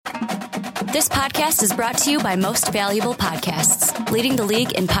This podcast is brought to you by Most Valuable Podcasts, leading the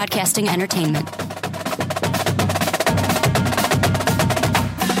league in podcasting entertainment.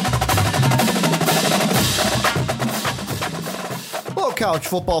 Hello, college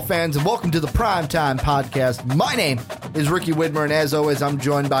football fans, and welcome to the Primetime Podcast. My name is Ricky Widmer, and as always, I'm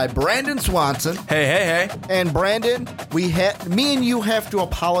joined by Brandon Swanson. Hey. And Brandon, me and you have to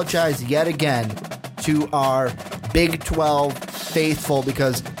apologize yet again to our Big 12 faithful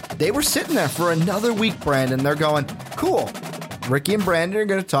because they were sitting there for another week, Brandon. They're going, cool. Ricky and Brandon are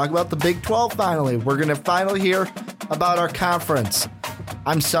going to talk about the Big 12 finally. We're going to finally hear about our conference.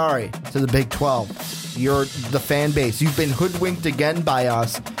 I'm sorry to the Big 12. You're the fan base. You've been hoodwinked again by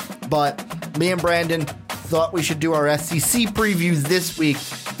us. But me and Brandon thought we should do our SEC preview this week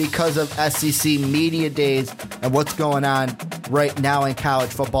because of SEC Media Days and what's going on right now in college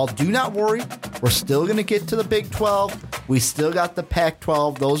football. Do not worry. We're still going to get to the Big 12. We still got the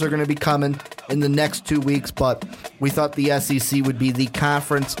Pac-12. Those are going to be coming in the next 2 weeks, but we thought the SEC would be the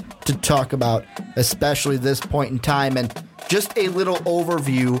conference to talk about, especially this point in time. And just a little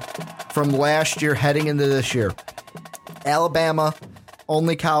overview from last year heading into this year. Alabama,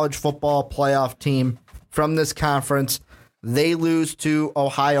 only college football playoff team from this conference. They lose to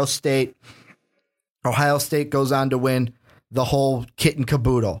Ohio State. Ohio State goes on to win the whole kit and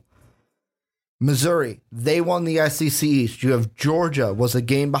caboodle. Missouri, they won the SEC East. You have Georgia, was a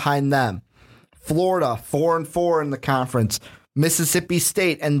game behind them. Florida, 4-4 in the conference. Mississippi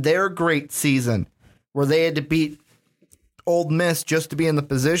State and their great season where they had to beat Ole Miss just to be in the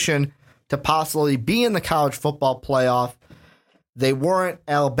position to possibly be in the college football playoff. They weren't.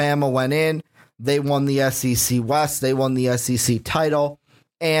 Alabama went in. They won the SEC West. They won the SEC title.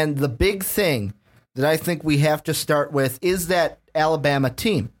 And the big thing that I think we have to start with is that Alabama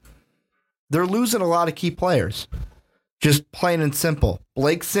team. They're losing a lot of key players. Just plain and simple.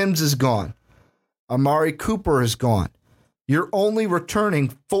 Blake Sims is gone. Amari Cooper is gone. You're only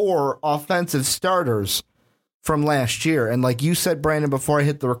returning 4 offensive starters from last year. And like you said, Brandon, before I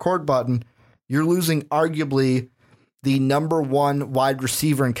hit the record button, you're losing arguably the number 1 wide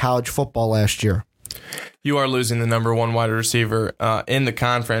receiver in college football last year. You are losing the number 1 wide receiver in the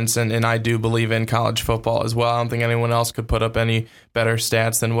conference, and I do believe in college football as well. I don't think anyone else could put up any better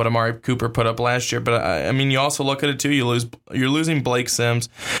stats than what Amari Cooper put up last year. But I mean, you also look at it too. You're losing Blake Sims,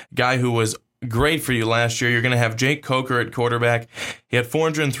 guy who was great for you last year. You're going to have Jake Coker at quarterback. He had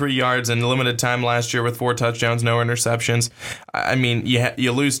 403 yards in limited time last year with 4 touchdowns, no interceptions. I mean,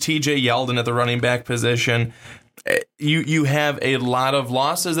 you lose T.J. Yeldon at the running back position. You have a lot of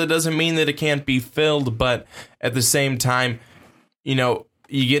losses. That doesn't mean that it can't be filled, but at the same time, you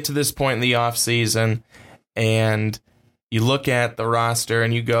get to this point in the offseason and you look at the roster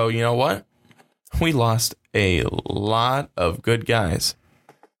and you go, you know what? We lost a lot of good guys.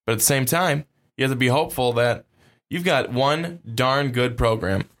 But at the same time, you have to be hopeful that you've got one darn good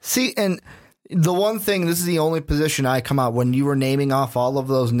program. See, and the one thing, this is the only position I come out when you were naming off all of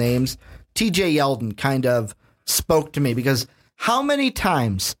those names, T.J. Yeldon kind of spoke to me because how many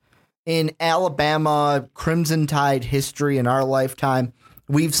times in Alabama Crimson Tide history in our lifetime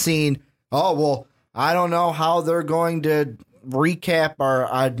we've seen, oh, well, I don't know how they're going to recap or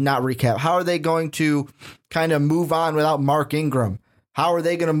not recap. How are they going to kind of move on without Mark Ingram? How are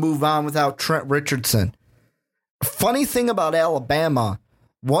they going to move on without Trent Richardson? Funny thing about Alabama,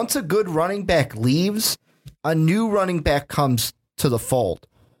 once a good running back leaves, a new running back comes to the fold.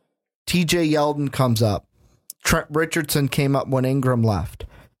 T.J. Yeldon comes up. Trent Richardson came up when Ingram left.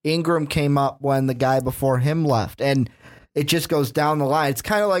 Ingram came up when the guy before him left. And it just goes down the line. It's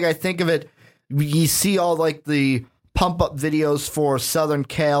kind of like I think of it, you see all like the pump-up videos for Southern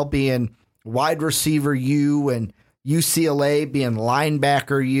Cal being wide receiver U and UCLA being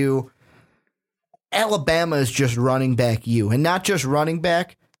linebacker U. Alabama is just running back U. And not just running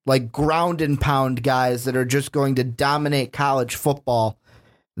back, like ground and pound guys that are just going to dominate college football.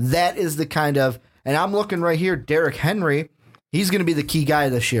 That is the kind of, and I'm looking right here, Derrick Henry, he's going to be the key guy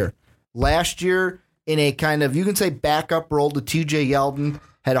this year. Last year, in a kind of, you can say backup role to T.J. Yeldon,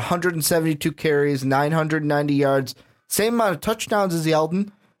 had 172 carries, 990 yards, same amount of touchdowns as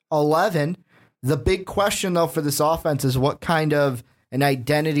Yeldon, 11. The big question, though, for this offense is what kind of an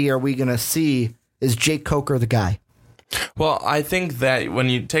identity are we going to see? Is Jake Coker the guy? Well, I think that when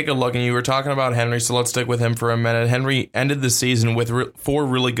you take a look, and you were talking about Henry, so let's stick with him for a minute. Henry ended the season with 4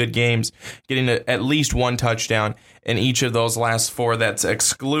 really good games, getting at least 1 touchdown in each of those last 4. That's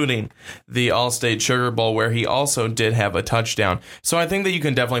excluding the Allstate Sugar Bowl, where he also did have a touchdown. So I think that you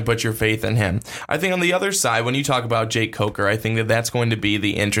can definitely put your faith in him. I think on the other side, when you talk about Jake Coker, I think that that's going to be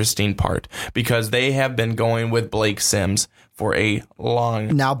the interesting part, because they have been going with Blake Sims for a long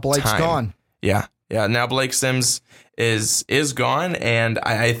time. Now Blake's gone. Yeah. Now Blake Sims is gone, and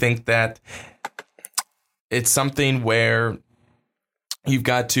I think that it's something where you've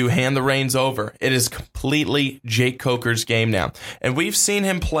got to hand the reins over. It is completely Jake Coker's game now, and we've seen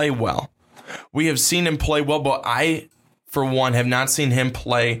him play well. We have seen him play well, but I, for one, have not seen him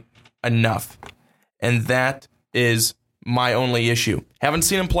play enough, and that is my only issue. Haven't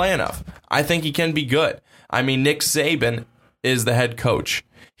seen him play enough. I think he can be good. I mean, Nick Saban is the head coach.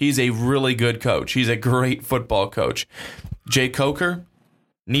 He's a really good coach. He's a great football coach. Jay Coker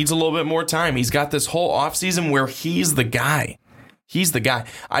needs a little bit more time. He's got this whole offseason where he's the guy. He's the guy.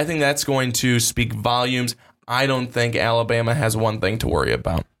 I think that's going to speak volumes. I don't think Alabama has one thing to worry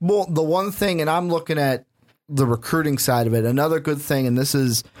about. Well, the one thing, and I'm looking at the recruiting side of it, another good thing, and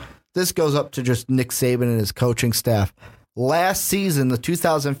this goes up to just Nick Saban and his coaching staff. Last season, the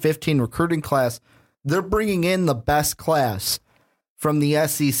 2015 recruiting class, they're bringing in the best class from the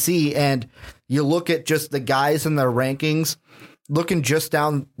SEC, and you look at just the guys in their rankings, looking just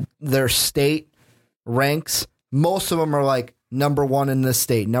down their state ranks, most of them are like number 1 in this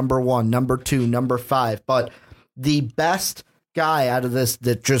state, number 1, number 2, number 5. But the best guy out of this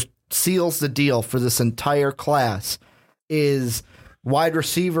that just seals the deal for this entire class is wide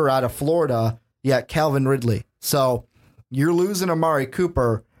receiver out of Florida, Calvin Ridley. So you're losing Amari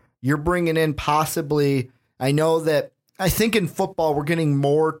Cooper. You're bringing in possibly, I think in football we're getting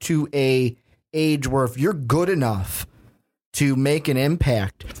more to a age where if you're good enough to make an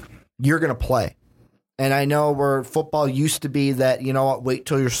impact, you're going to play. And I know where football used to be that, you know what, wait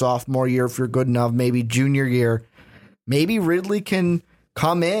till your sophomore year if you're good enough, maybe junior year. Maybe Ridley can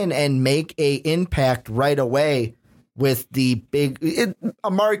come in and make a impact right away with the big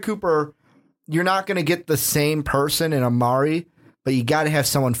Amari Cooper. You're not going to get the same person in Amari, but you got to have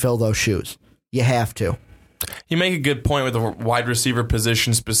someone fill those shoes. You have to. You make a good point with the wide receiver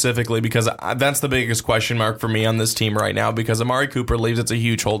position specifically, because that's the biggest question mark for me on this team right now, because Amari Cooper leaves. It's a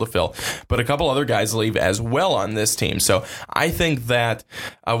huge hole to fill, but a couple other guys leave as well on this team. So I think that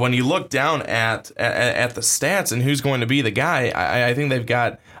when you look down at the stats and who's going to be the guy, I think they've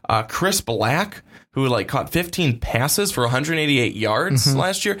got Chris Black, who caught 15 passes for 188 yards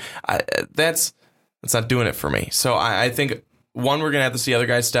last year. That's not doing it for me. So I think, one, we're going to have to see other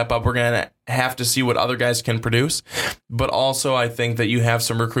guys step up. We're going to have to see what other guys can produce. But also, I think that you have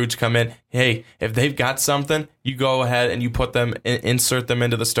some recruits come in. Hey, if they've got something, you go ahead and you put them, insert them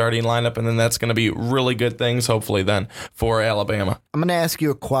into the starting lineup, and then that's going to be really good things, hopefully, then, for Alabama. I'm going to ask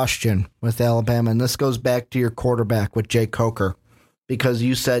you a question with Alabama, and this goes back to your quarterback with Jay Coker, because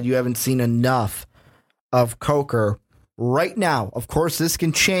you said you haven't seen enough of Coker right now. Of course, this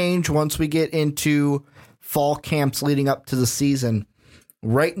can change once we get into fall camps leading up to the season.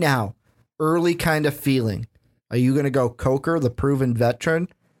 Right now, early kind of feeling. Are you going to go Coker, the proven veteran?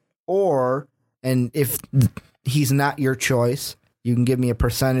 Or, and if he's not your choice, you can give me a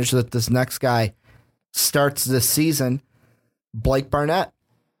percentage that this next guy starts this season, Blake Barnett,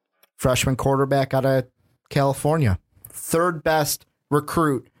 freshman quarterback out of California. Third best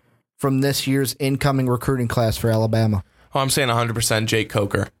recruit from this year's incoming recruiting class for Alabama. Oh, I'm saying 100% Jake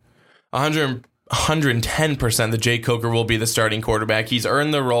Coker. 110% that Jake Coker will be the starting quarterback. He's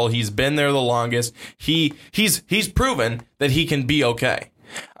earned the role. He's been there the longest. He's proven that he can be okay.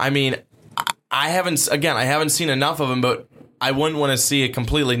 I mean, I haven't seen enough of him, but I wouldn't want to see a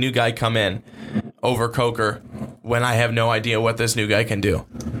completely new guy come in over Coker when I have no idea what this new guy can do.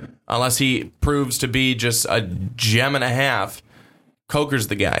 Unless he proves to be just a gem and a half, Coker's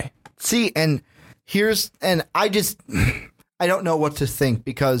the guy. See, I don't know what to think,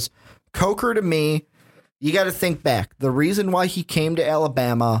 because Coker, to me, you got to think back. The reason why he came to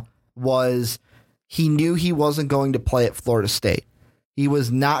Alabama was he knew he wasn't going to play at Florida State. He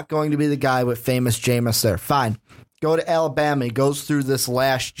was not going to be the guy with famous Jameis there. Fine. Go to Alabama. He goes through this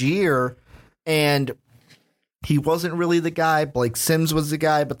last year, and he wasn't really the guy. Blake Sims was the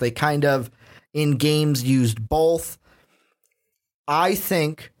guy, but they kind of, in games, used both. I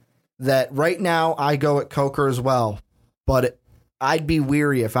think that right now I go at Coker as well, but I'd be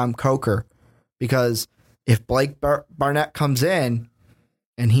weary if I'm Coker, because if Blake Barnett comes in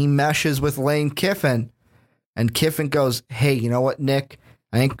and he meshes with Lane Kiffin, and Kiffin goes, hey, you know what, Nick?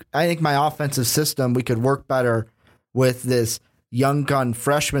 I think my offensive system, we could work better with this young gun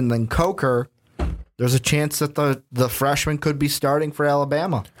freshman than Coker. There's a chance that the freshman could be starting for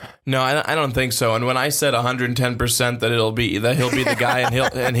Alabama. No, I don't think so. And when I said 110% that he'll be the guy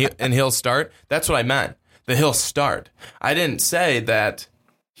and he'll start, that's what I meant. That he'll start. I didn't say that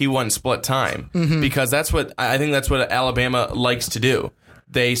he wouldn't split time, because I think that's what Alabama likes to do.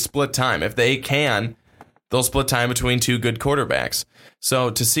 They split time. If they can, they'll split time between two good quarterbacks. So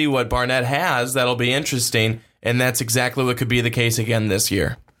to see what Barnett has, that'll be interesting, and that's exactly what could be the case again this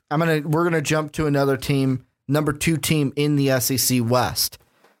year. We're gonna jump to another team, number 2 team in the SEC West,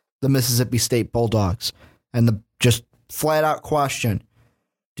 the Mississippi State Bulldogs, and the just flat out question: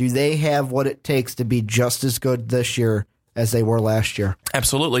 do they have what it takes to be just as good this year as they were last year?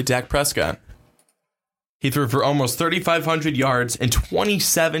 Absolutely, Dak Prescott. He threw for almost 3,500 yards and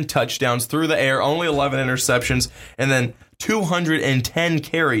 27 touchdowns through the air, only 11 interceptions, and then 210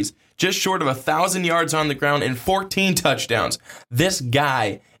 carries, just short of 1,000 yards on the ground and 14 touchdowns. This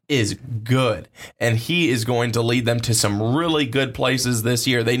guy is good, and he is going to lead them to some really good places this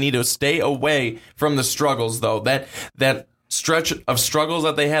year. They need to stay away from the struggles, though. That stretch of struggles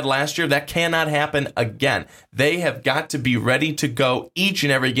that they had last year, that cannot happen again. They have got to be ready to go each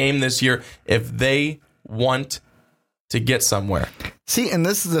and every game this year if they want to get somewhere. See, and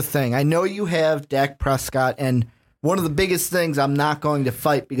this is the thing. I know you have Dak Prescott, and one of the biggest things I'm not going to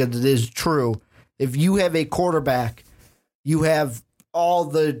fight, because it is true, if you have a quarterback, you have all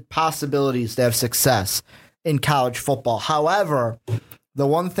the possibilities to have success in college football. However, the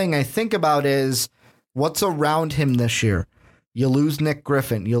one thing I think about is what's around him this year. You lose Nick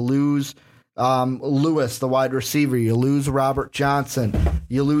Griffin. You lose Lewis, the wide receiver. You lose Robert Johnson.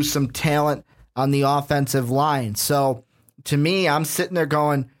 You lose some talent on the offensive line. So to me, I'm sitting there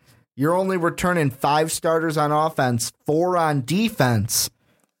going, you're only returning 5 starters on offense, 4 on defense,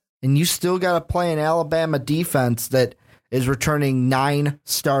 and you still got to play an Alabama defense that is returning 9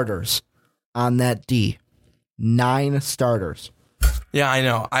 starters on that D. 9 starters. Yeah, I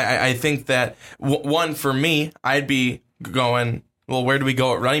know. I think that, one, for me, I'd be going, well, where do we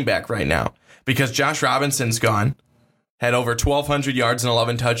go at running back right now? Because Josh Robinson's gone. Had over 1,200 yards and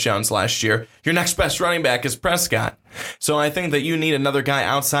 11 touchdowns last year. Your next best running back is Prescott. So I think that you need another guy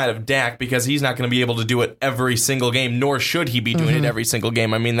outside of Dak, because he's not going to be able to do it every single game, nor should he be doing it every single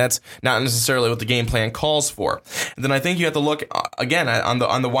game. I mean, that's not necessarily what the game plan calls for. And then I think you have to look, again,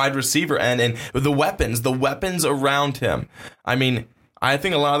 on the wide receiver end and the weapons around him. I mean, I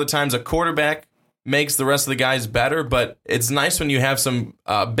think a lot of the times a quarterback makes the rest of the guys better, but it's nice when you have some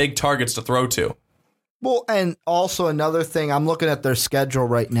big targets to throw to. Well, and also another thing, I'm looking at their schedule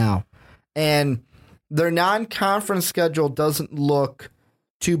right now, and their non-conference schedule doesn't look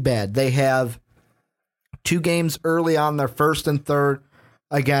too bad. They have 2 games early on, their first and third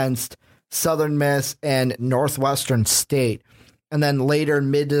against Southern Miss and Northwestern State. And then later,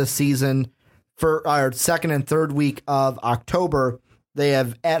 mid to the season, for our second and third week of October, they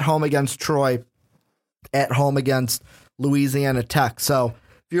have at home against Troy, at home against Louisiana Tech. So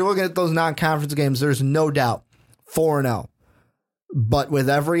if you're looking at those non-conference games, there's no doubt 4-0. But with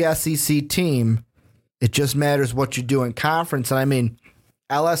every SEC team, it just matters what you do in conference. And I mean,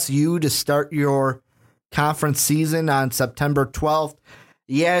 LSU to start your conference season on September 12th,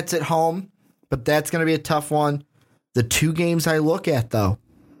 yeah, it's at home, but that's going to be a tough one. The 2 games I look at, though,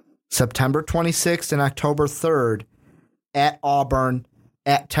 September 26th and October 3rd, at Auburn,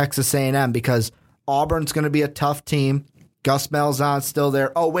 at Texas A&M, because Auburn's going to be a tough team. Gus Malzahn's still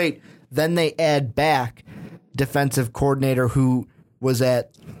there. Oh, wait. Then they add back defensive coordinator who was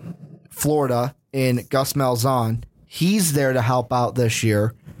at Florida in Gus Malzahn. He's there to help out this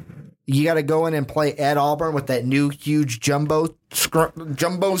year. You got to go in and play at Auburn with that new huge jumbo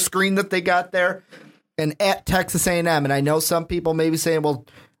screen that they got there. And at Texas A&M. And I know some people may be saying, well,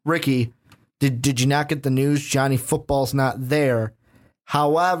 Ricky, did you not get the news? Johnny Football's not there.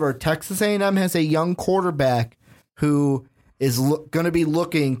 However, Texas A&M has a young quarterback who is going to be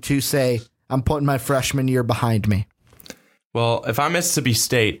looking to say, I'm putting my freshman year behind me. Well, if I'm Mississippi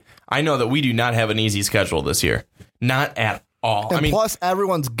State, I know that we do not have an easy schedule this year. Not at all. And plus,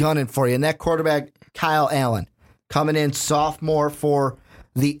 everyone's gunning for you. And that quarterback, Kyle Allen, coming in sophomore for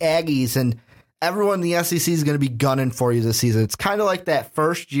the Aggies. And everyone in the SEC is going to be gunning for you this season. It's kind of like that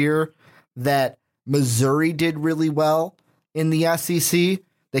first year that Missouri did really well in the SEC.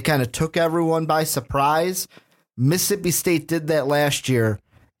 They kind of took everyone by surprise. Mississippi State did that last year.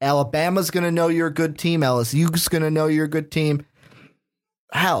 Alabama's going to know you're a good team. LSU's going to know you're a good team.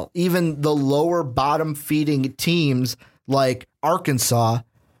 Hell, even the lower bottom feeding teams like Arkansas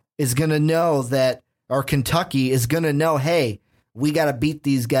is going to know that, or Kentucky is going to know, hey, we got to beat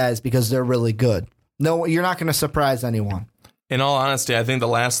these guys because they're really good. No, you're not going to surprise anyone. In all honesty, I think the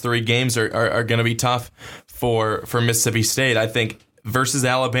last 3 games are going to be tough for Mississippi State. I think versus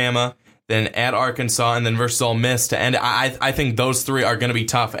Alabama, then at Arkansas, and then versus Ole Miss to end. I think those three are going to be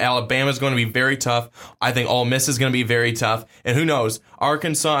tough. Alabama's going to be very tough. I think Ole Miss is going to be very tough. And who knows,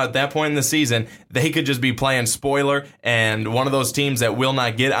 Arkansas at that point in the season, they could just be playing spoiler and one of those teams that will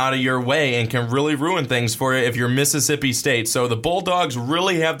not get out of your way and can really ruin things for you if you're Mississippi State. So the Bulldogs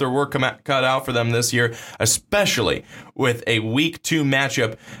really have their work cut out for them this year, especially with a Week 2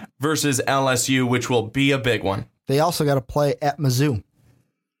 matchup versus LSU, which will be a big one. They also got to play at Mizzou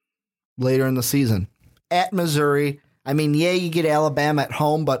later in the season. At Missouri, I mean, yeah, you get Alabama at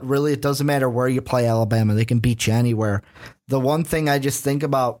home, but really it doesn't matter where you play Alabama. They can beat you anywhere. The one thing I just think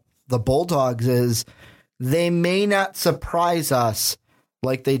about the Bulldogs is they may not surprise us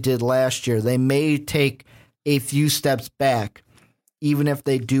like they did last year. They may take a few steps back, even if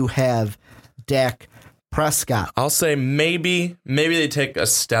they do have Dak Prescott. I'll say maybe they take a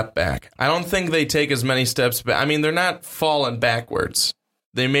step back. I don't think they take as many steps back. I mean, they're not falling backwards.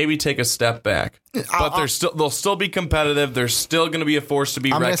 They maybe take a step back, but they'll still be competitive. They're still going to be a force to be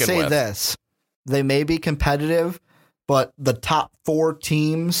reckoned with. I'm going to say this. They may be competitive, but the top 4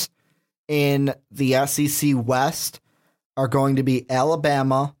 teams in the SEC West are going to be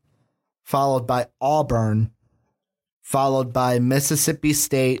Alabama, followed by Auburn, followed by Mississippi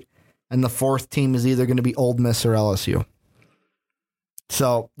State, and the 4th team is either going to be Ole Miss or LSU.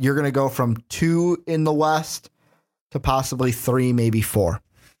 So you're going to go from 2 in the West to possibly 3, maybe 4.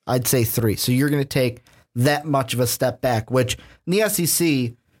 I'd say 3. So you're going to take that much of a step back, which in the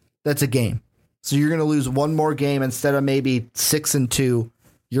SEC, that's a game. So you're going to lose one more game instead of maybe 6-2,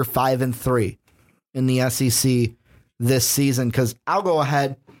 you're 5-3 in the SEC this season. Because I'll go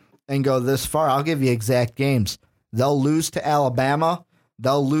ahead and go this far. I'll give you exact games. They'll lose to Alabama.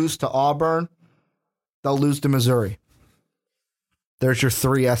 They'll lose to Auburn. They'll lose to Missouri. There's your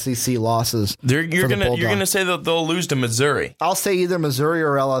 3 SEC losses. You're gonna say that they'll lose to Missouri. I'll say either Missouri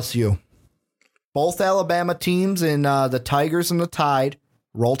or LSU. Both Alabama teams in the Tigers and the Tide,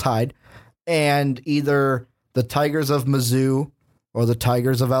 Roll Tide, and either the Tigers of Mizzou or the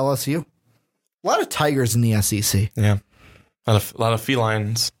Tigers of LSU. A lot of Tigers in the SEC. Yeah, a lot of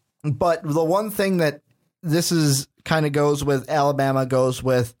felines. But the one thing that this is kind of goes with Alabama goes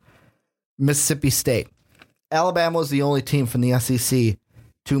with Mississippi State. Alabama was the only team from the SEC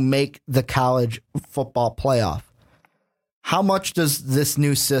to make the college football playoff. How much does this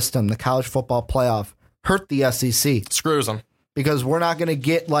new system, the college football playoff, hurt the SEC? Screws them. Because we're not going to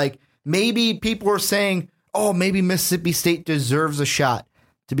get maybe people are saying, oh, maybe Mississippi State deserves a shot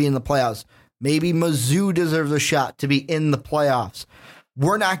to be in the playoffs. Maybe Mizzou deserves a shot to be in the playoffs.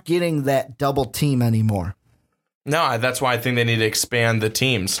 We're not getting that double team anymore. No, that's why I think they need to expand the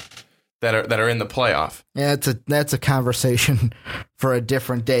teams that are in the playoff. Yeah, that's a conversation for a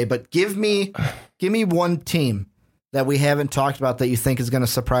different day. But give me one team that we haven't talked about that you think is going to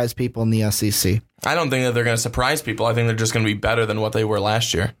surprise people in the SEC. I don't think that they're going to surprise people. I think they're just going to be better than what they were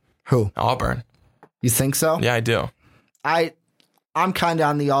last year. Who? Auburn. You think so? Yeah, I do. I'm kind of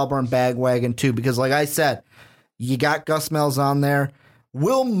on the Auburn bandwagon too because, like I said, you got Gus Malzahn there.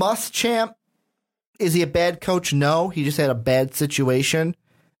 Will Muschamp, is he a bad coach? No, he just had a bad situation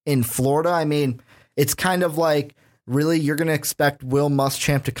in Florida. I mean, it's kind of like, really, you're going to expect Will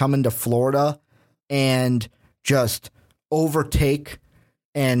Muschamp to come into Florida and just overtake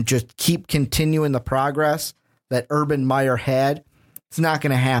and just keep continuing the progress that Urban Meyer had? It's not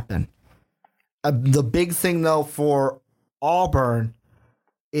going to happen. The big thing, though, for Auburn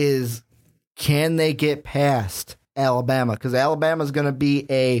is, can they get past Alabama? Because Alabama is going to be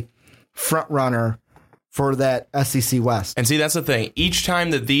a front runner for that SEC West. And see, that's the thing. Each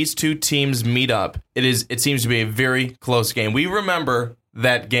time that these two teams meet up, it seems to be a very close game. We remember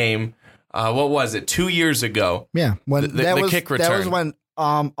that game. What was it? 2 years ago. Yeah, when the kick return. That was when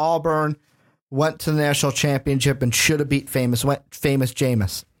Auburn went to the national championship and should have beat famous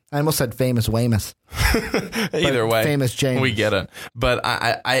Jameis. I almost said famous Weymouth. Either way, famous James. We get it. But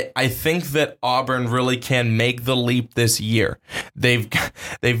I think that Auburn really can make the leap this year. They've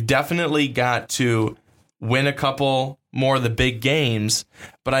definitely got to win a couple more of the big games,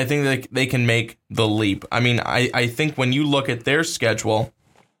 but I think they can make the leap. I mean, I think when you look at their schedule,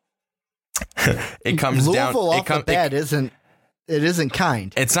 it comes down. Louisville off the bat isn't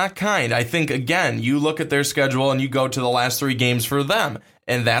kind. It's not kind. I think, again, you look at their schedule and you go to the last 3 games for them,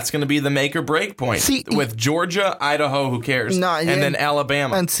 and that's going to be the make or break point. See, with Georgia, Idaho, who cares? And then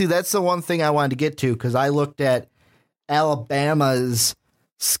Alabama. And see, that's the one thing I wanted to get to, because I looked at Alabama's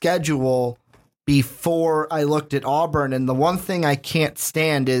schedule before I looked at Auburn, and the one thing I can't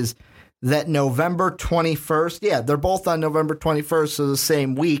stand is that November 21st, yeah, they're both on November 21st, so the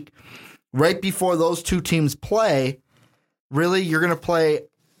same week, right before those two teams play, really, you're going to play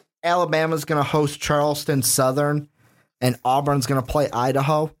Alabama's going to host Charleston Southern and Auburn's going to play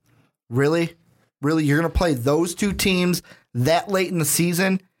Idaho. Really? Really? You're going to play those two teams that late in the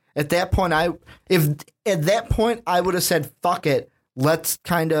season? At that point, I would have said, fuck it. Let's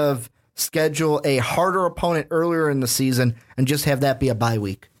kind of schedule a harder opponent earlier in the season and just have that be a bye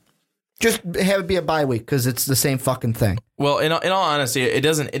week. Just have it be a bye week because it's the same fucking thing. Well, in all honesty, it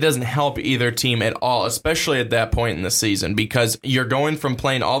doesn't help either team at all, especially at that point in the season, because you're going from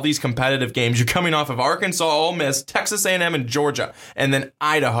playing all these competitive games. You're coming off of Arkansas, Ole Miss, Texas A&M, and Georgia, and then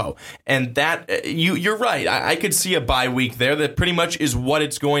Idaho. And that you're right. I could see a bye week there. That pretty much is what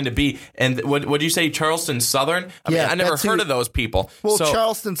it's going to be. And what do you say, Charleston Southern? I mean, I never heard of those people. Well,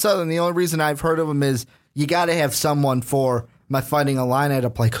 Charleston Southern, the only reason I've heard of them is you got to have someone for my Fighting Illini to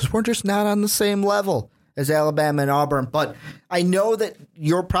play because we're just not on the same level as Alabama and Auburn. But I know that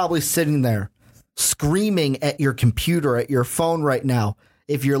you're probably sitting there screaming at your computer, at your phone right now,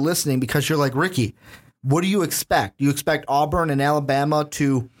 if you're listening, because you're like, Ricky, what do you expect? You expect Auburn and Alabama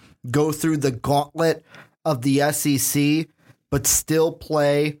to go through the gauntlet of the SEC, but still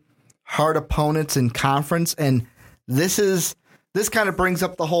play hard opponents in conference? And this kind of brings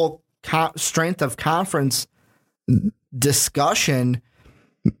up the whole strength of conference discussion.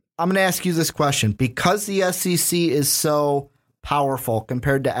 I'm going to ask you this question. Because the SEC is so powerful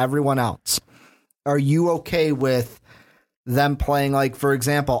compared to everyone else, are you okay with them playing, like, for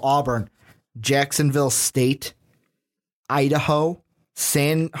example, Auburn, Jacksonville State, Idaho,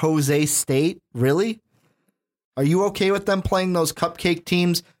 San Jose State? Really? Are you okay with them playing those cupcake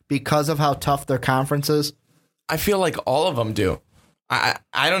teams because of how tough their conference is? I feel like all of them do.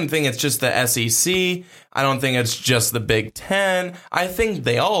 I don't think it's just the SEC. I don't think it's just the Big Ten. I think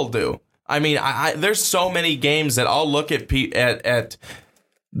they all do. I mean, there's so many games that I'll look at the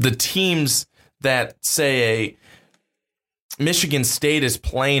teams that, say, a Michigan State is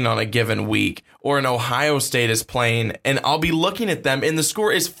playing on a given week or an Ohio State is playing, and I'll be looking at them, and the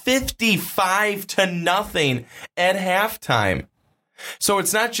score is 55-0 at halftime. So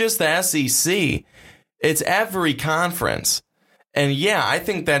it's not just the SEC. It's every conference. And yeah, I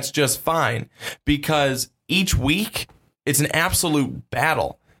think that's just fine because each week it's an absolute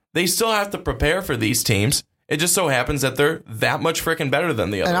battle. They still have to prepare for these teams. It just so happens that they're that much freaking better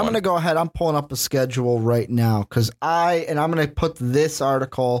than the other. And I'm going to go ahead. I'm pulling up a schedule right now because I'm going to put this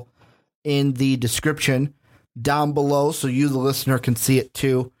article in the description down below so you, the listener, can see it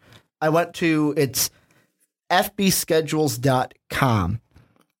too. I went to it's fbschedules.com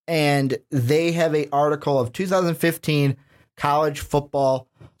and they have an article of 2015 college football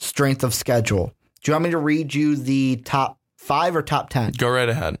strength of schedule. Do you want me to read you the top 5 or top 10? Go right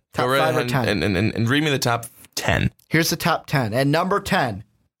ahead. Top Go right 5 ahead or 10. And read me the top 10. Here's the top 10. And number 10,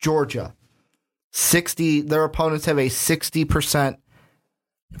 Georgia. 60. Their opponents have a 60%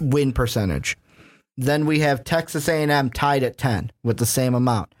 win percentage. Then we have Texas A&M tied at 10 with the same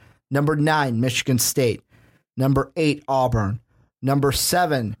amount. Number 9, Michigan State. Number 8, Auburn. Number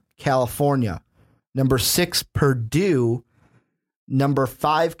 7, California. Number 6, Purdue. Number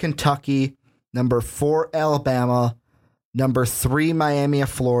 5, Kentucky. Number 4, Alabama. Number 3, Miami of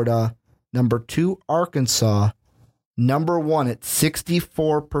Florida. Number 2, Arkansas. Number 1 at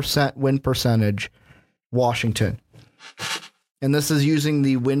 64% win percentage, Washington. And this is using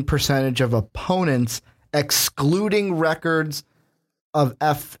the win percentage of opponents, excluding records of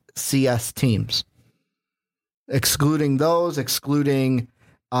FCS teams. Excluding those, excluding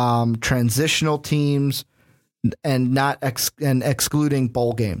transitional teams, and excluding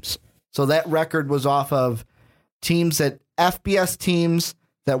bowl games. So that record was off of teams that FBS teams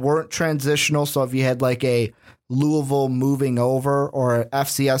that weren't transitional. So if you had like a Louisville moving over or an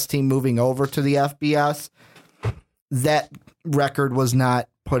FCS team moving over to the FBS, that record was not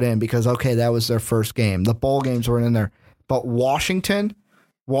put in because, okay, that was their first game. The bowl games weren't in there. But Washington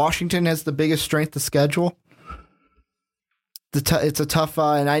has the biggest strength of schedule. It's a tough,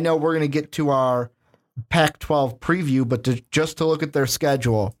 and I know we're going to get to our Pac-12 preview, but just to look at their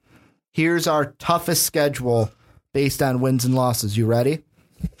schedule, here's our toughest schedule based on wins and losses. You ready?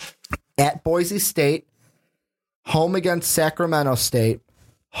 At Boise State, home against Sacramento State,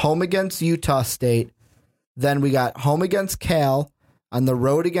 home against Utah State, then we got home against Cal, on the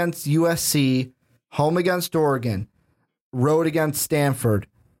road against USC, home against Oregon, road against Stanford,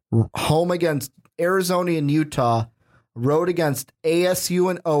 home against Arizona and Utah, road against ASU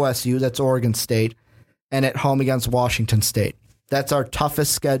and OSU, that's Oregon State, and at home against Washington State. That's our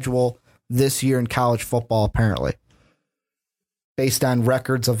toughest schedule this year in college football, apparently, based on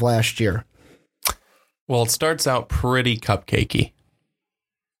records of last year. Well, it starts out pretty cupcakey.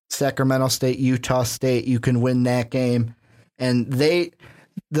 Sacramento State, Utah State, you can win that game. And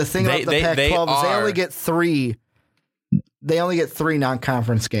The thing about the Pac-12 is they only get three. They only get 3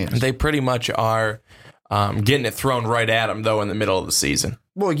 non-conference games. They pretty much are getting it thrown right at them, though, in the middle of the season.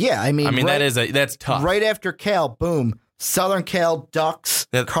 Well, yeah, I mean, that's tough. Right after Cal, boom, Southern Cal, Ducks,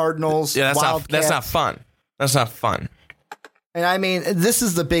 Cardinals, Wildcats. That's not fun. That's not fun. And I mean, this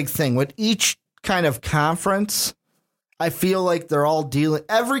is the big thing with each kind of conference. I feel like they're all dealing.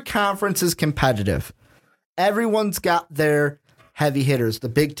 Every conference is competitive. Everyone's got their heavy hitters. The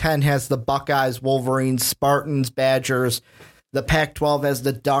Big Ten has the Buckeyes, Wolverines, Spartans, Badgers. The Pac-12 has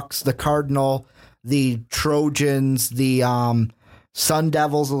the Ducks, the Cardinal, the Trojans, the Sun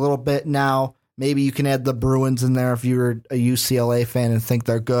Devils a little bit now. Maybe you can add the Bruins in there if you're a UCLA fan and think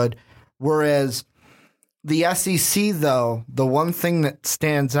they're good. Whereas the SEC, though, the one thing that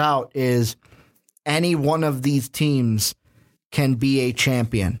stands out is any one of these teams can be a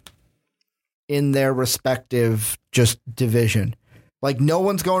champion in their respective just division. Like, no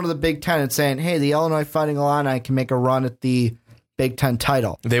one's going to the Big Ten and saying, hey, the Illinois Fighting Illini can make a run at the Big Ten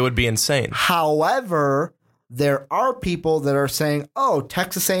title. They would be insane. However, there are people that are saying, oh,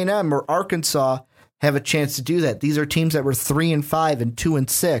 Texas A&M or Arkansas have a chance to do that. These are teams that were 3-5 and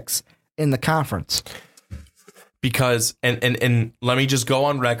 2-6 in the conference. Because, and let me just go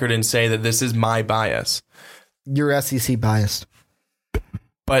on record and say that this is my bias. You're SEC biased.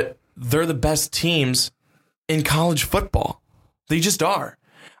 But they're the best teams in college football. They just are.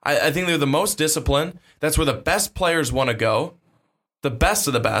 I think they're the most disciplined. That's where the best players want to go. The best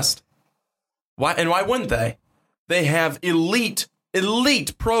of the best. Why wouldn't they? They have elite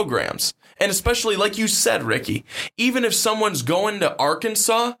programs. And especially, like you said, Ricky, even if someone's going to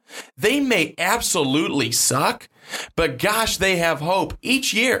Arkansas, they may absolutely suck, but gosh, they have hope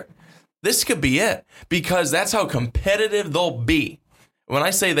each year. This could be it, because that's how competitive they'll be. When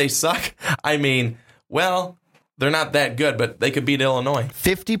I say they suck, I mean, well, they're not that good, but they could beat Illinois.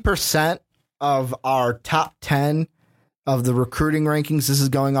 50% of our top 10 of the recruiting rankings, this is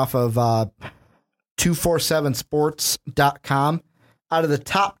going off of 247sports.com, out of the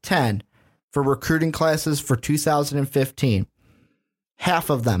top 10 for recruiting classes for 2015, half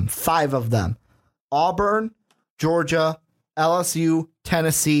of them, 5 of them, Auburn, Georgia, LSU,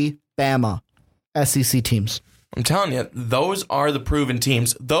 Tennessee, Bama, SEC teams. I'm telling you, those are the proven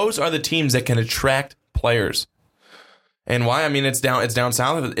teams. Those are the teams that can attract players. And why? I mean, it's down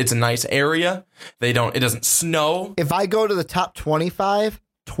south. It's a nice area. It doesn't snow. If I go to the top 25,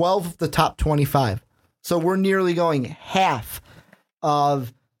 12 of the top 25. So we're nearly going half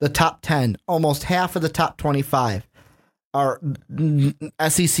of the top 10, almost half of the top 25 are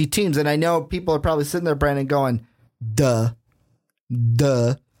SEC teams. And I know people are probably sitting there, Brandon, going, duh.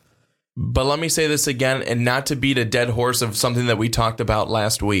 But let me say this again, and not to beat a dead horse of something that we talked about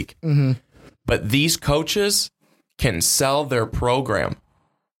last week. Mm-hmm. But these coaches can sell their program.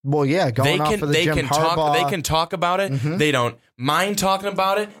 Well, yeah, they can talk about it. Mm-hmm. They don't mind talking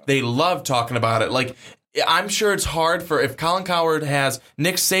about it. They love talking about it. Like, I'm sure it's hard if Colin Cowherd has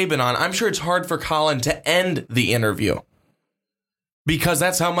Nick Saban on, I'm sure it's hard for Colin to end the interview. Because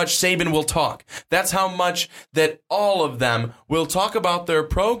that's how much Saban will talk. That's how much that all of them will talk about their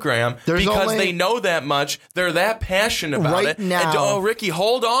program because they know that much. They're that passionate about it. Now, and, Ricky,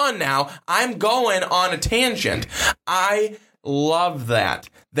 hold on now. I'm going on a tangent. I love that.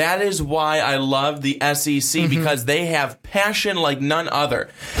 That is why I love the SEC, because they have passion like none other.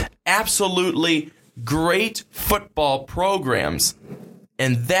 Absolutely great football programs.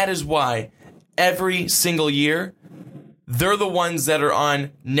 And that is why every single year, they're the ones that are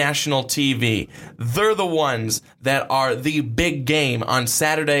on national TV. They're the ones that are the big game on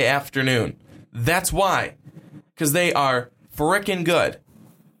Saturday afternoon. That's why. Because they are frickin' good.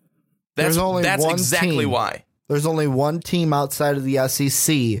 That's exactly why. There's only one team outside of the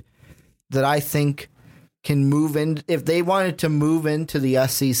SEC that I think can move in. If they wanted to move into the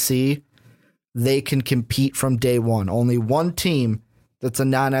SEC, they can compete from day one. Only one team that's a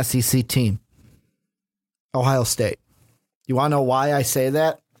non-SEC team. Ohio State. You want to know why I say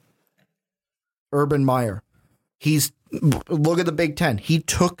that? Urban Meyer. Look at the Big Ten. He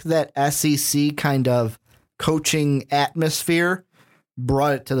took that SEC kind of coaching atmosphere,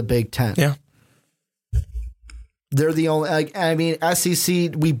 brought it to the Big Ten. Yeah. They're the only,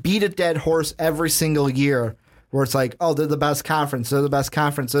 SEC, we beat a dead horse every single year where it's like, oh, they're the best conference. They're the best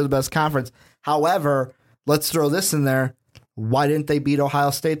conference. They're the best conference. However, let's throw this in there. Why didn't they beat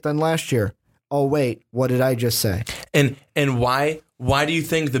Ohio State then last year? Oh, wait, what did I just say? And why do you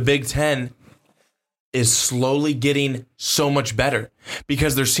think the Big Ten is slowly getting so much better?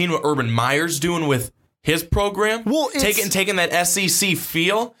 Because they're seeing what Urban Meyer's doing with his program, taking that SEC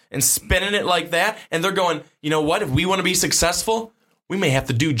feel and spinning it like that, and they're going, you know what? If we want to be successful, we may have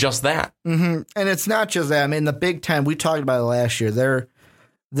to do just that. Mm-hmm. And it's not just that. I mean, the Big Ten, we talked about it last year.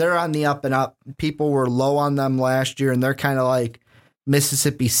 They're on the up and up. People were low on them last year, and they're kind of like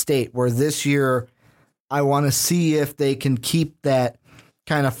Mississippi State, where this year I want to see if they can keep that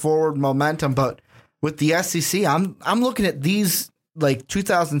kind of forward momentum. But with the SEC, I'm looking at these like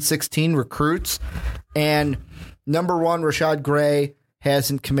 2016 recruits, and number one, Rashad Gray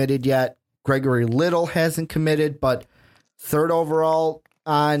hasn't committed yet. Gregory Little hasn't committed, but third overall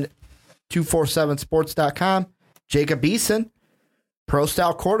on 247sports.com, Jacob Eason,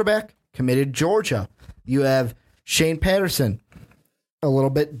 pro-style quarterback, committed Georgia. You have Shane Patterson, a little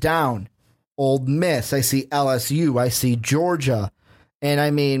bit down. Old Miss, I see LSU, I see Georgia. And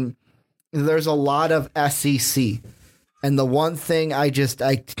I mean, there's a lot of SEC. And the one thing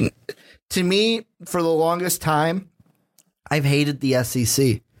to me, for the longest time, I've hated the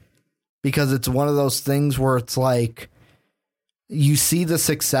SEC because it's one of those things where it's like you see the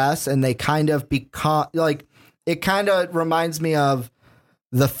success and they kind of become like, it kind of reminds me of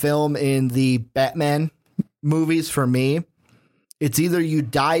the film in the Batman movies for me. It's either you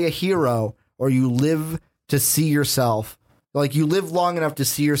die a hero or you live to see yourself. Like you live long enough to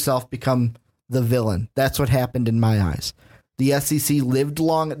see yourself become the villain. That's what happened in my eyes. The SEC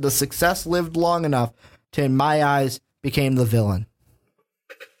the success lived long enough to, in my eyes, became the villain.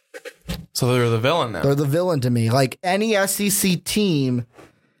 So they're the villain now. They're the villain to me. Like any SEC team,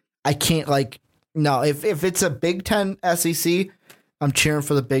 I can't no, if it's a Big Ten SEC, I'm cheering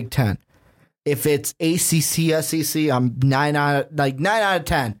for the Big Ten. If it's ACC SEC, I'm 9 out of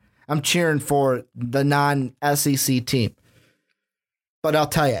 10. I'm cheering for the non-SEC team. But I'll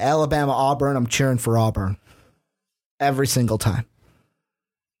tell you, Alabama, Auburn, I'm cheering for Auburn. Every single time.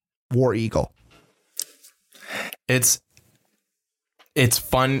 War Eagle. It's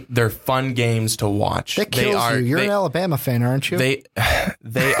fun. They're fun games to watch. That kills you. You're an Alabama fan, aren't you? They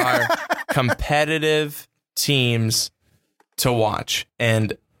are competitive teams to watch.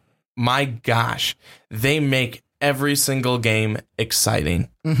 And my gosh, they make every single game exciting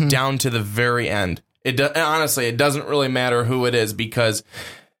down to the very end. Honestly, it doesn't really matter who it is because,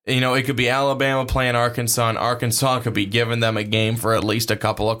 it could be Alabama playing Arkansas, and Arkansas could be giving them a game for at least a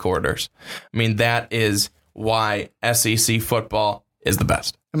couple of quarters. I mean, that is why SEC football is the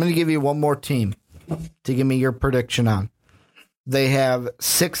best. I'm going to give you one more team to give me your prediction on. They have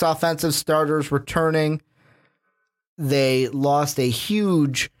 6 offensive starters returning. They lost a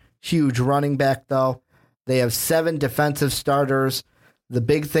huge running back, though. They have 7 defensive starters. The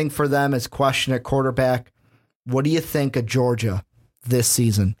big thing for them is question at quarterback. What do you think of Georgia this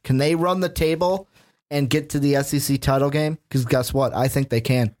season? Can they run the table and get to the SEC title game? Because guess what? I think they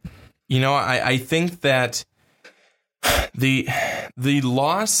can. I think that the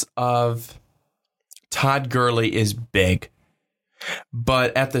loss of Todd Gurley is big.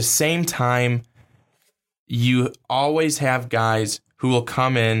 But at the same time, you always have guys who will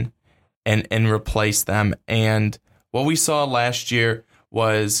come in and replace them. And what we saw last year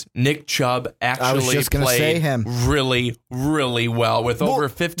was Nick Chubb actually played really, really well with over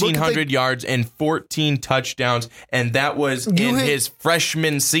 1,500 yards and 14 touchdowns, and that was in his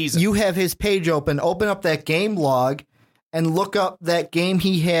freshman season. You have his page open. Open up that game log and look up that game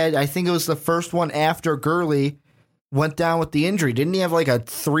he had. I think it was the first one after Gurley went down with the injury. Didn't he have like a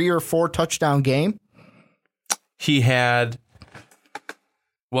 3 or 4 touchdown game? He had...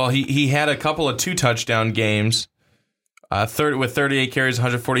 Well, he had a couple of 2 touchdown games, with 38 carries,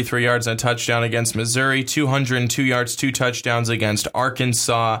 143 yards, and a touchdown against Missouri, 202 yards, 2 touchdowns against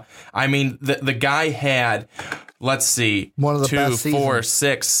Arkansas. I mean, the guy had, let's see, one of the 2, best 4,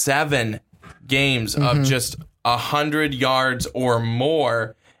 6, 7 games of just 100 yards or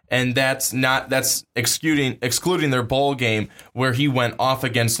more. And that's excluding their bowl game where he went off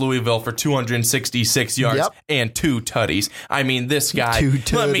against Louisville for 266 yards and 2 tutties. I mean, this guy,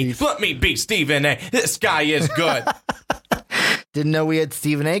 let me be Stephen A. This guy is good. Didn't know we had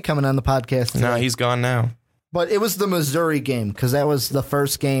Stephen A. coming on the podcast today. No, he's gone now. But it was the Missouri game because that was the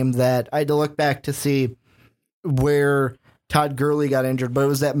first game that I had to look back to see where Todd Gurley got injured. But it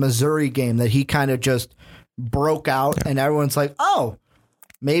was that Missouri game that he kind of just broke out and everyone's like, oh,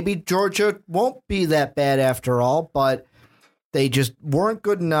 maybe Georgia won't be that bad after all, but they just weren't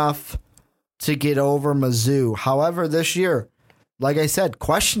good enough to get over Mizzou. However, this year, like I said,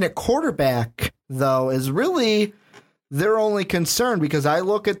 question at quarterback, though, is really their only concern because I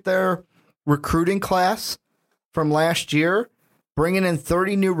look at their recruiting class from last year, bringing in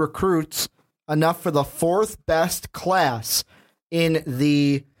 30 new recruits, enough for the 4th best class in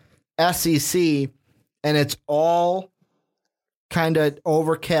the SEC, and it's all kind of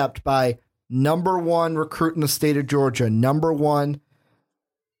overcapped by number 1 recruit in the state of Georgia, number 1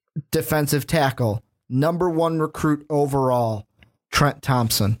 defensive tackle, number 1 recruit overall, Trent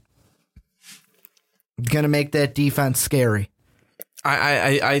Thompson. Going to make that defense scary.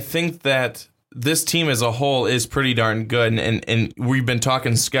 I think that this team as a whole is pretty darn good, and we've been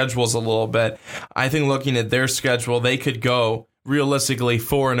talking schedules a little bit. I think looking at their schedule, they could go realistically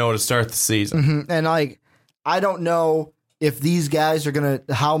 4-0 to start the season. Mm-hmm. And I don't know if these guys are going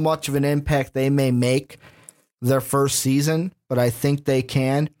to, how much of an impact they may make their first season, but I think they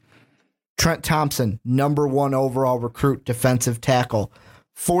can. Trent Thompson, number 1 overall recruit, defensive tackle,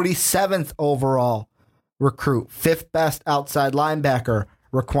 47th overall recruit, 5th best outside linebacker,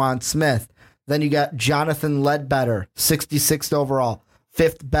 Raquan Smith. Then you got Jonathan Ledbetter, 66th overall,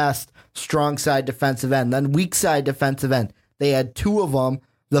 5th best strong side defensive end. Then weak side defensive end. They had 2 of them,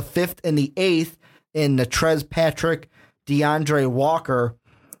 the 5th and the 8th, in Natrez Patrick, DeAndre Walker.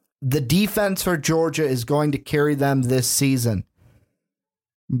 The defense for Georgia is going to carry them this season.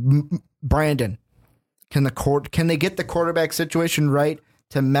 Brandon, can they get the quarterback situation right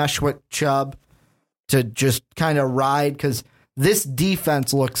to mesh with Chubb to just kind of ride? Because this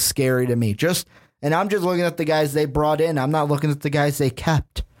defense looks scary to me. And I'm just looking at the guys they brought in. I'm not looking at the guys they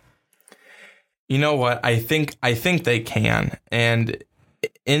kept. You know what? I think they can. And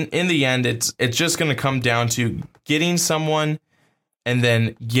in the end, it's just going to come down to getting someone and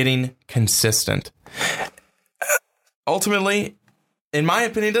then getting consistent. Ultimately, in my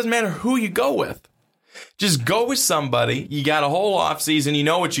opinion, it doesn't matter who you go with. Just go with somebody. You got a whole offseason. You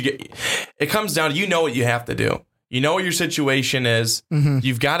know what you get. It comes down to you know what you have to do. You know what your situation is. Mm-hmm.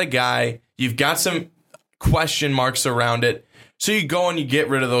 You've got a guy. You've got some question marks around it. So you go and you get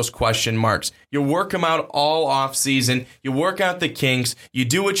rid of those question marks. You work them out all off season. You work out the kinks. You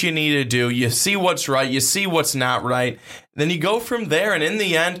do what you need to do. You see what's right. You see what's not right. Then you go from there. And in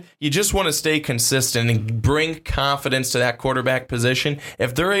the end, you just want to stay consistent and bring confidence to that quarterback position.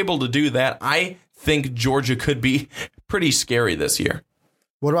 If they're able to do that, I think Georgia could be pretty scary this year.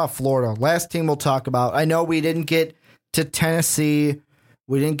 What about Florida? Last team we'll talk about. I know we didn't get to Tennessee.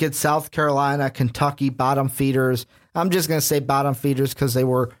 We didn't get South Carolina, Kentucky, bottom feeders. I'm just going to say bottom feeders because they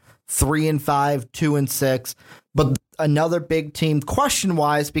were 3-5, 2-6. But another big team,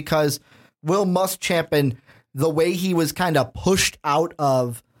 question-wise, because Will Muschamp, and the way he was kind of pushed out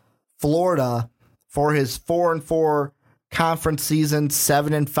of Florida for his 4-4 conference season,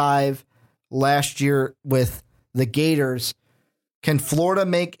 7-5 last year with the Gators. Can Florida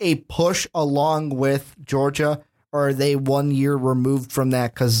make a push along with Georgia, or are they 1 year removed from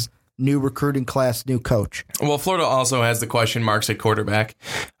that because new recruiting class, new coach? Well, Florida also has the question marks at quarterback.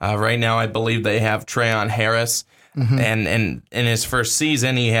 Right now, I believe they have Trayon Harris. Mm-hmm. And in his first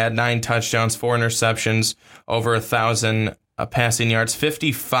season, he had 9 touchdowns, 4 interceptions, over 1,000 passing yards,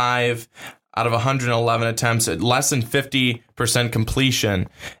 55 out of 111 attempts, at less than 50% completion.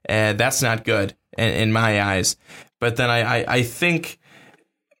 That's not good in my eyes. But then I think,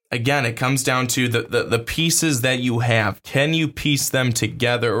 again, it comes down to the pieces that you have. Can you piece them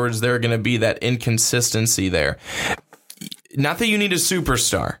together, or is there going to be that inconsistency there? Not that you need a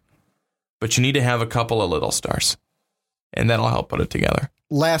superstar, but you need to have a couple of little stars, and that'll help put it together.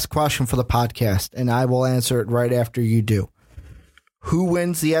 Last question for the podcast, and I will answer it right after you do. Who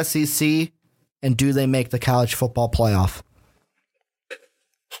wins the SEC, and do they make the college football playoff?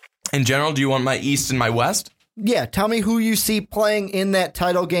 In general, do you want my East and my West? Yeah, tell me who you see playing in that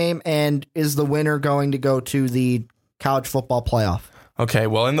title game, and is the winner going to go to the college football playoff? Okay,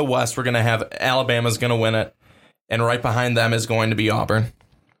 well, in the West, we're going to have Alabama's going to win it, and right behind them is going to be Auburn.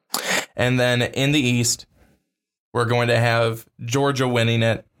 And then in the East, we're going to have Georgia winning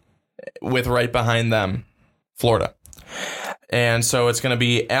it, with right behind them, Florida. And so it's going to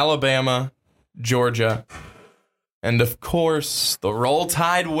be Alabama, Georgia, and of course, the Roll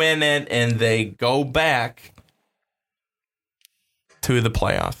Tide win it, and they go back to the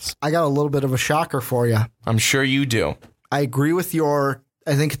playoffs. I got a little bit of a shocker for you. I'm sure you do. I agree with I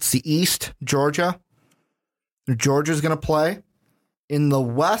think it's the East, Georgia. Georgia's going to play. In the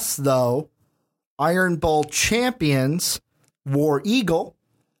West, though, Iron Bowl champions, War Eagle,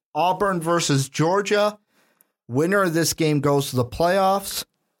 Auburn versus Georgia. Winner of this game goes to the playoffs.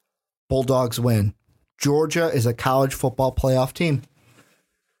 Bulldogs win. Georgia is a college football playoff team.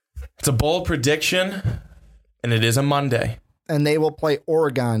 It's a bold prediction, and it is a Monday. And they will play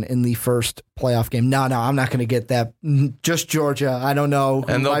Oregon in the first playoff game. No, I'm not going to get that. Just Georgia. I don't know.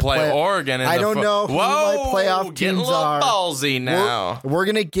 And they'll play Oregon. I don't know who my playoff teams are. Ballsy now. We're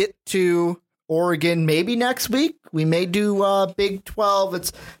going to get to Oregon maybe next week. We may do Big 12.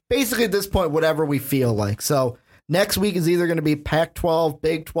 It's basically at this point whatever we feel like. So next week is either going to be Pac-12,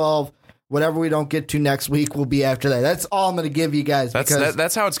 Big 12, Whatever we don't get to next week will be after that. That's all I'm going to give you guys.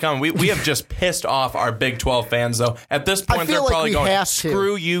 That's how it's coming. We have just pissed off our Big 12 fans, though. At this point, they're like probably going,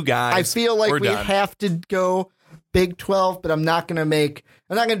 screw you guys. I feel like we done. have to go Big 12, but I'm not going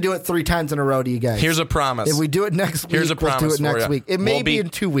to do it 3 times in a row to you guys. Here's a promise. If we do it next week, we'll do it next week. It may be in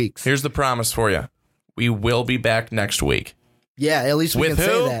 2 weeks. Here's the promise for you. We will be back next week. Yeah, at least we can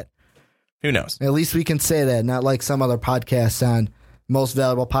say that. Who knows? At least we can say that, not like some other podcasts on Most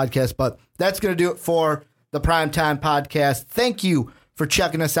Valuable Podcast. But that's going to do it for the Primetime Podcast. Thank you for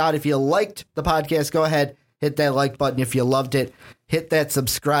checking us out. If you liked the podcast, go ahead, hit that like button. If you loved it, hit that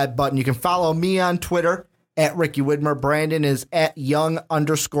subscribe button. You can follow me on Twitter at Ricky Widmer. Brandon is at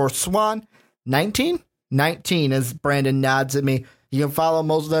young_swan. 19 as Brandon nods at me. You can follow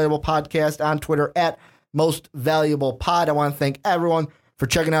Most Valuable Podcast on Twitter at Most Valuable Pod. I want to thank everyone for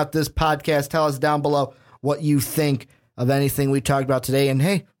checking out this podcast. Tell us down below what you think of anything we talked about today. And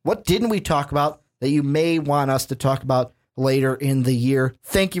hey, what didn't we talk about that you may want us to talk about later in the year?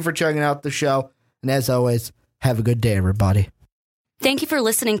 Thank you for checking out the show. And as always, have a good day, everybody. Thank you for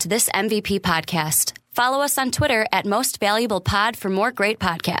listening to this MVP podcast. Follow us on Twitter at Most Valuable Pod for more great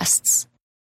podcasts.